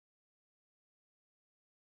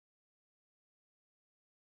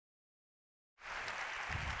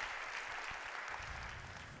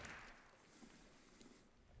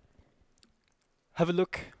Have a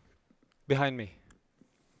look behind me.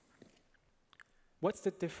 What's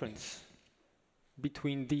the difference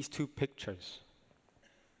between these two pictures?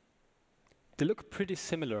 They look pretty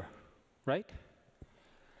similar, right?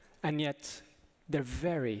 And yet, they're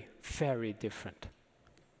very, very different.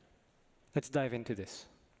 Let's dive into this.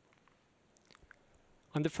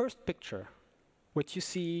 On the first picture, what you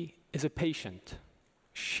see is a patient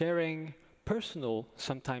sharing personal,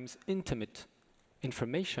 sometimes intimate,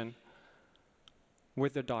 information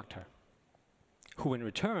with their doctor, who in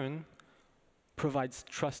return provides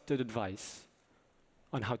trusted advice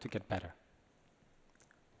on how to get better.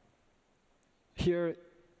 Here,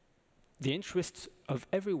 the interests of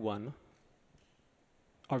everyone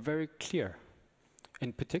are very clear.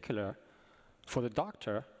 In particular, for the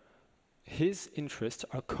doctor, his interests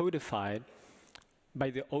are codified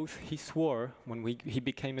by the oath he swore when he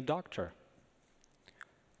became a doctor.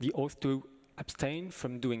 The oath to abstain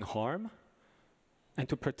from doing harm and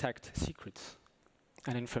to protect secrets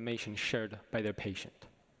and information shared by their patient.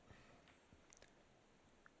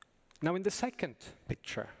 Now, in the second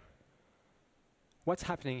picture, what's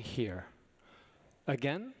happening here?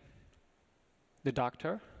 Again, the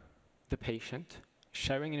doctor, the patient,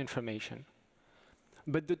 sharing information.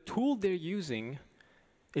 But the tool they're using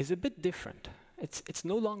is a bit different. It's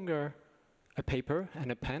no longer a paper and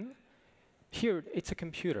a pen. Here, it's a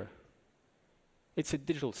computer. It's a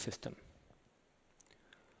digital system.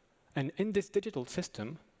 And in this digital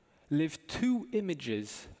system live two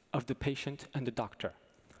images of the patient and the doctor: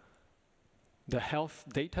 the health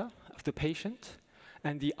data of the patient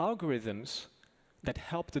and the algorithms that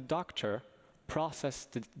help the doctor process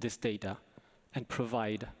this data and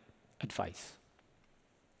provide advice.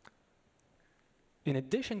 In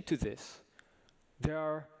addition to this,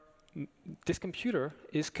 this computer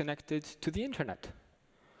is connected to the internet.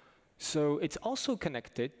 So it's also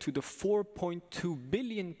connected to the 4.2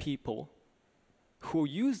 billion people who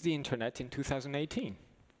used the internet in 2018.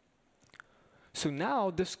 So now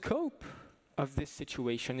the scope of this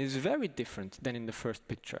situation is very different than in the first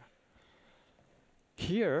picture.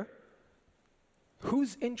 Here,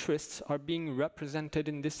 whose interests are being represented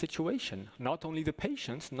in this situation? Not only the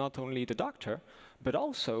patients, not only the doctor, but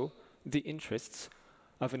also the interests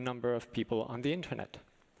of a number of people on the internet.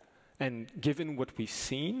 And given what we've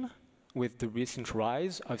seen with the recent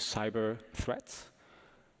rise of cyber threats,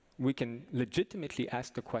 we can legitimately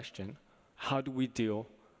ask the question, how do we deal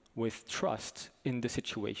with trust in the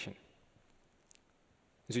situation?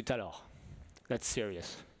 Zut alors, that's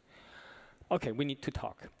serious. Okay, we need to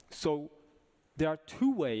talk. So there are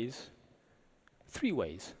three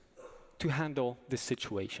ways to handle this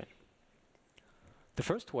situation. The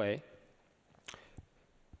first way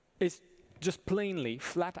is just plainly,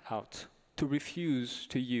 flat out, to refuse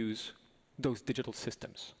to use those digital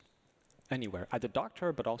systems anywhere, at the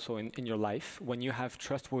doctor, but also in your life. When you have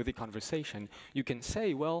trustworthy conversation, you can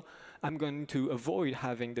say, well, I'm going to avoid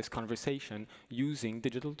having this conversation using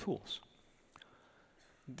digital tools.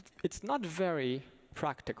 It's not very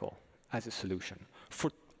practical as a solution for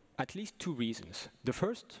at least two reasons. The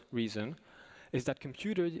first reason is that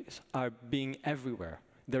computers are being everywhere.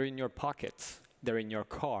 They're in your pockets, they're in your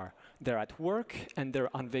car, they're at work, and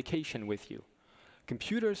they're on vacation with you.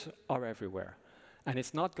 Computers are everywhere, and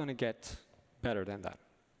it's not going to get better than that.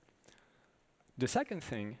 The second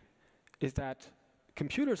thing is that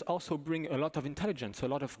computers also bring a lot of intelligence, a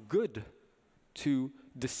lot of good to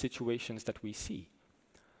the situations that we see.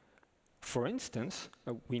 For instance,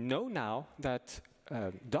 we know now that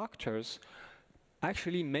doctors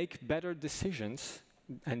actually make better decisions,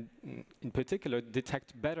 and in particular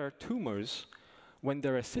detect better tumors when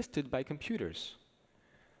they're assisted by computers.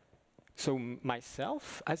 So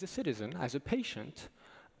myself, as a citizen, as a patient,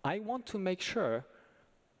 I want to make sure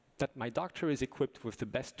that my doctor is equipped with the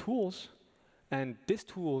best tools, and these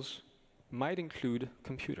tools might include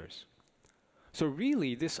computers. So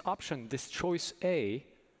really, this option, this choice A,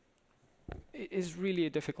 is really a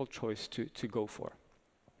difficult choice to go for.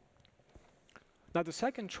 Now, the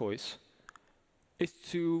second choice is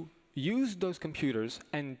to use those computers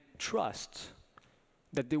and trust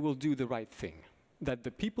that they will do the right thing, that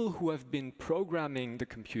the people who have been programming the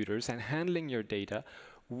computers and handling your data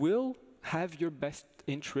will have your best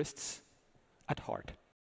interests at heart.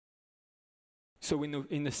 So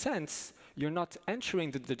in a sense, you're not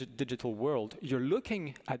entering the digital world, you're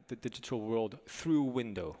looking at the digital world through a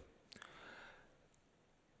window.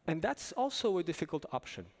 And that's also a difficult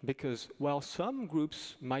option, because while some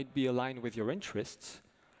groups might be aligned with your interests,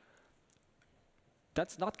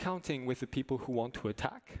 that's not counting with the people who want to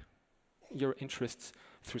attack your interests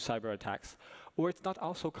through cyber attacks, or it's not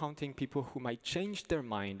also counting people who might change their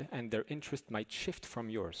mind and their interest might shift from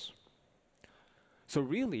yours. So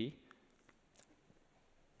really,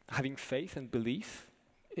 having faith and belief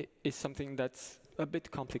is something that's a bit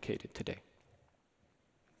complicated today.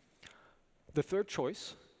 The third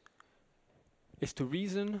choice is to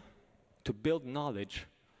reason, to build knowledge,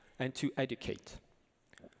 and to educate.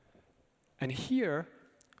 And here,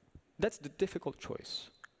 that's the difficult choice.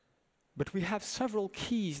 But we have several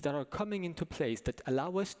keys that are coming into place that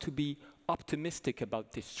allow us to be optimistic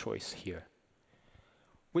about this choice here.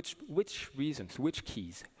 Which reasons, which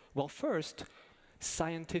keys? Well, first,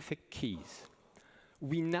 scientific keys.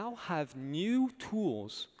 We now have new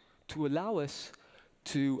tools to allow us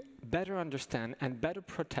to better understand and better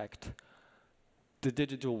protect the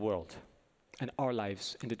digital world and our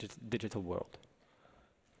lives in the digital world.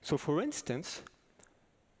 So for instance,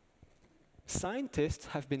 scientists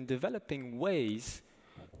have been developing ways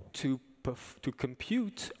to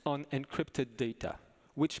compute on encrypted data,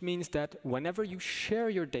 which means that whenever you share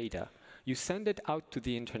your data, you send it out to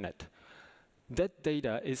the internet. That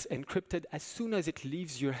data is encrypted as soon as it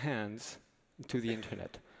leaves your hands to the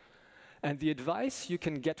internet. And the advice you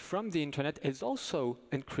can get from the internet is also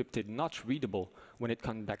encrypted, not readable, when it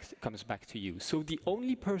comes back to you. So the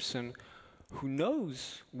only person who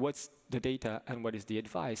knows what's the data and what is the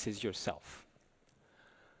advice is yourself.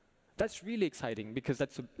 That's really exciting because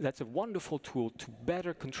that's a wonderful tool to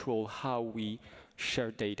better control how we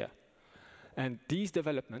share data. And these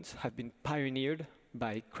developments have been pioneered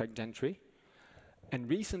by Craig Gentry. And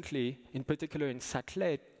recently, in particular in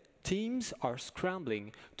Saclay, teams are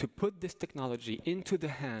scrambling to put this technology into the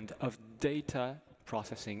hand of data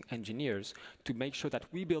processing engineers to make sure that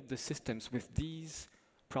we build the systems with these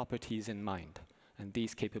properties in mind and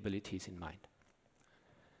these capabilities in mind.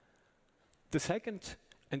 The second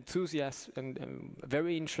enthusiastic and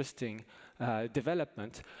very interesting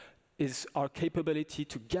development is our capability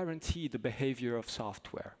to guarantee the behavior of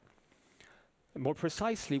software. More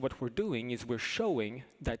precisely, what we're doing is we're showing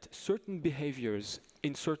that certain behaviors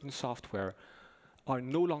in certain software are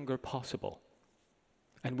no longer possible.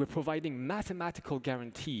 And we're providing mathematical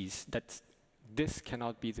guarantees that this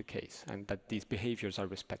cannot be the case and that these behaviors are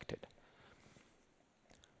respected.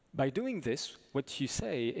 By doing this, what you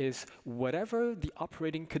say is, whatever the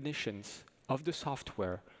operating conditions of the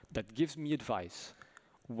software that gives me advice,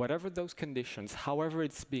 whatever those conditions, however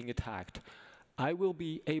it's being attacked, I will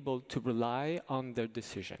be able to rely on their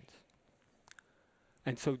decisions.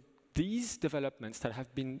 And so these developments that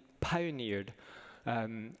have been pioneered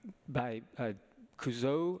by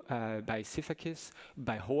Kuzo, by Sifakis,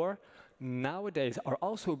 by Hoare, nowadays are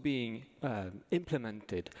also being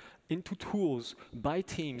implemented into tools by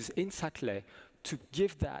teams in Saclay to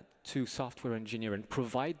give that to software engineers and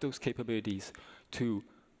provide those capabilities to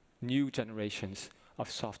new generations of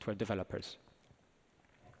software developers.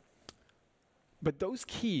 But those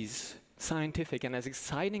keys, scientific and as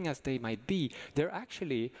exciting as they might be, they're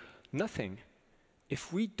actually nothing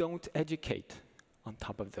if we don't educate on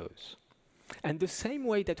top of those. And the same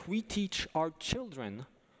way that we teach our children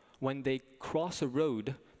when they cross a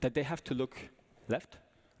road that they have to look left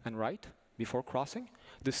and right before crossing,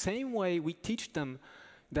 the same way we teach them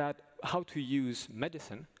that how to use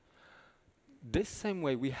medicine, this same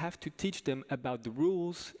way we have to teach them about the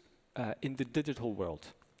rules in the digital world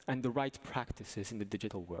and the right practices in the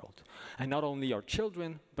digital world. And not only our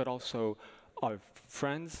children, but also our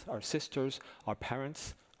friends, our sisters, our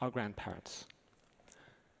parents, our grandparents.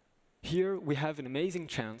 Here we have an amazing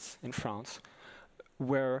chance in France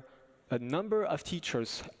where a number of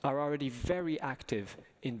teachers are already very active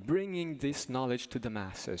in bringing this knowledge to the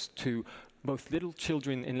masses, to both little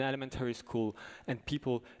children in elementary school and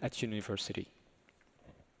people at university.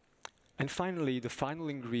 And finally, the final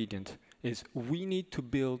ingredient is we need to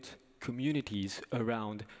build communities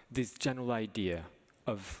around this general idea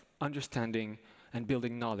of understanding and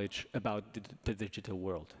building knowledge about the digital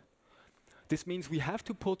world. This means we have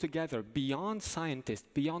to pull together, beyond scientists,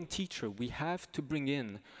 beyond teachers, we have to bring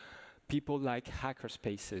in people like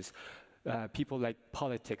hackerspaces, people like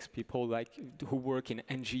politics, people like who work in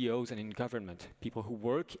NGOs and in government, people who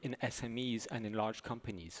work in SMEs and in large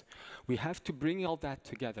companies. We have to bring all that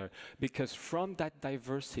together because from that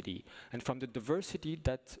diversity and from the diversity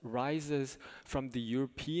that rises from the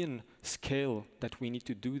European scale that we need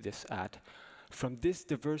to do this at, from this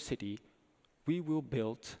diversity, we will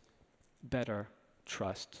build better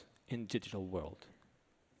trust in digital world.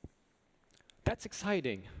 That's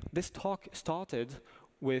exciting. This talk started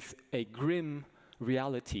with a grim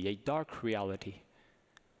reality, a dark reality.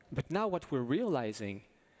 But now what we're realizing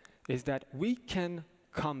is that we can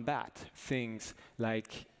combat things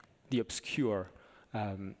like the obscure,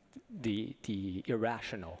 the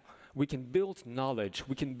irrational. We can build knowledge,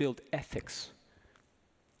 we can build ethics.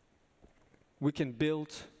 We can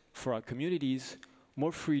build for our communities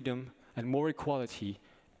more freedom and more equality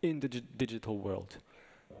in the digital world.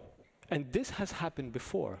 And this has happened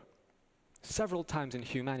before, several times in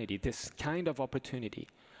humanity, this kind of opportunity.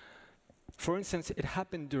 For instance, it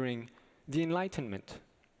happened during the Enlightenment.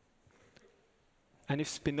 And if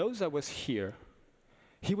Spinoza was here,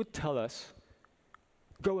 he would tell us,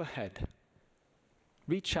 go ahead,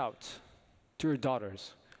 reach out to your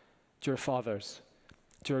daughters, to your fathers,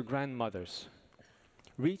 to your grandmothers.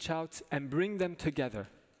 Reach out and bring them together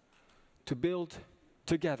to build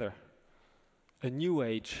together a new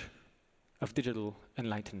age of digital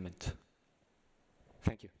enlightenment.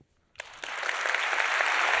 Thank you.